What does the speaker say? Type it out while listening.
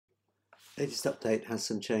Latest update has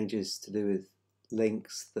some changes to do with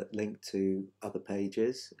links that link to other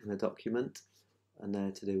pages in a document, and they're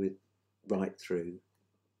to do with write through.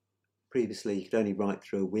 Previously you could only write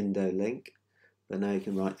through a window link, but now you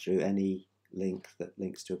can write through any link that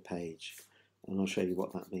links to a page, and I'll show you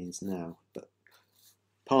what that means now. But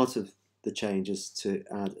part of the change is to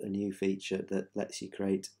add a new feature that lets you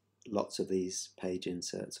create lots of these page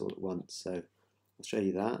inserts all at once. So I'll show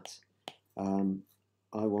you that.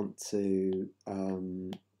 I want to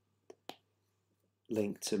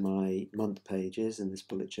link to my month pages in this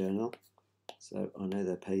bullet journal. So I know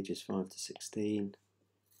they're pages 5 to 16.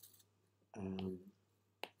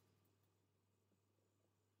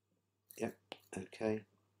 Yep, okay.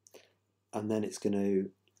 And then it's going to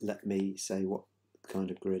let me say what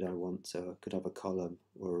kind of grid I want. So I could have a column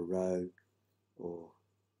or a row or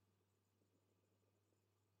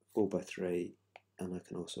 4 by 3, and I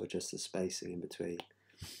can also adjust the spacing in between.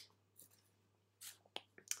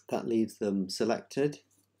 That leaves them selected,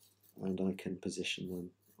 and I can position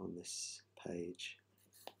them on this page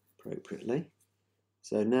appropriately.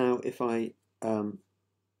 So now if I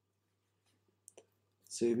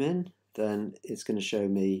zoom in, then it's going to show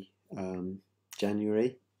me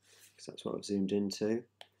January, because that's what I've zoomed into,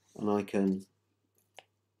 and I can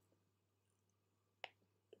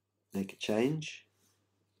make a change,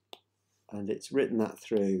 and it's written that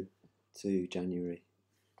through to January.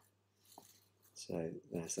 So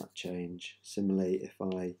there's that change. Similarly, if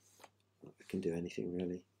I can do anything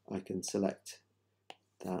really, I can select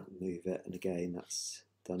that, move it, and again that's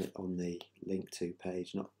done it on the link to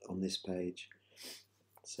page, not on this page.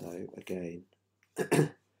 So again,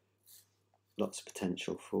 lots of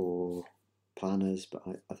potential for planners, but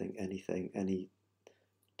I think any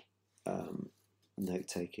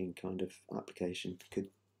note-taking kind of application could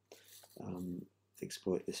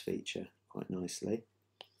exploit this feature quite nicely.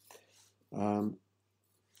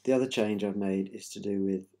 The other change I've made is to do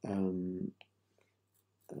with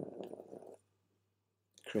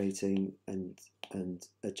creating and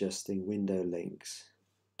adjusting window links.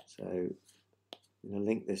 So I'm going to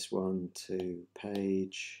link this one to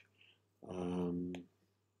page. I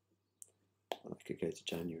could go to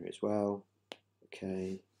January as well.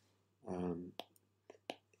 Okay.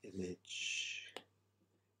 Image,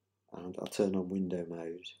 and I'll turn on window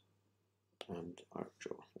mode and arc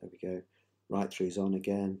draw. There we go. Write through's on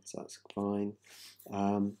again, so that's fine.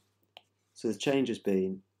 So the change has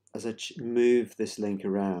been, as I move this link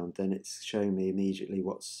around, then it's showing me immediately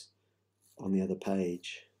what's on the other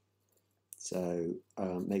page. So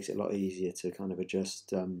makes it a lot easier to kind of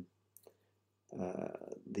adjust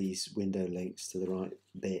these window links to the right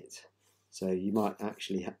bit. So you might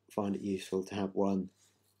actually find it useful to have one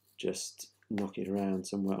just knock it around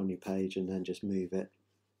somewhere on your page and then just move it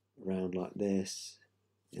around like this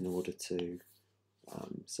in order to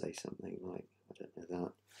say something like, I don't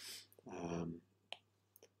know, that.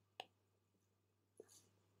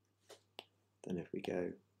 Then if we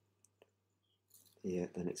go here,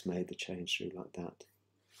 then it's made the change through like that.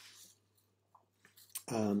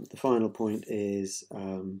 The final point is,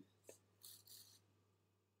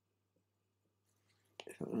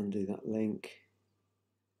 if I undo that link,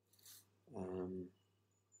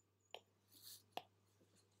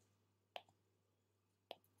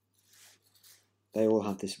 they all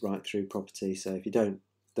have this write through property, so if you don't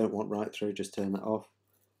want write through, just turn that off.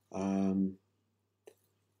 And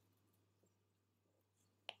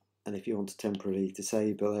if you want to temporarily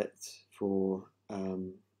disable it for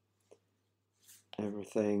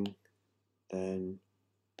everything, then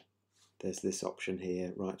there's this option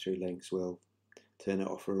here. Write through links will turn it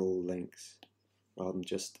off for all links rather than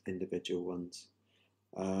just individual ones.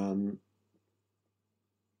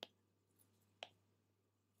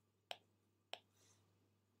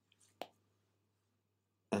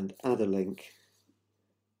 And add a link,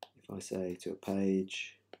 if I say to a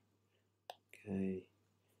page, okay,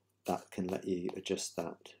 that can let you adjust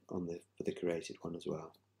that on for the created one as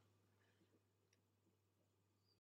well.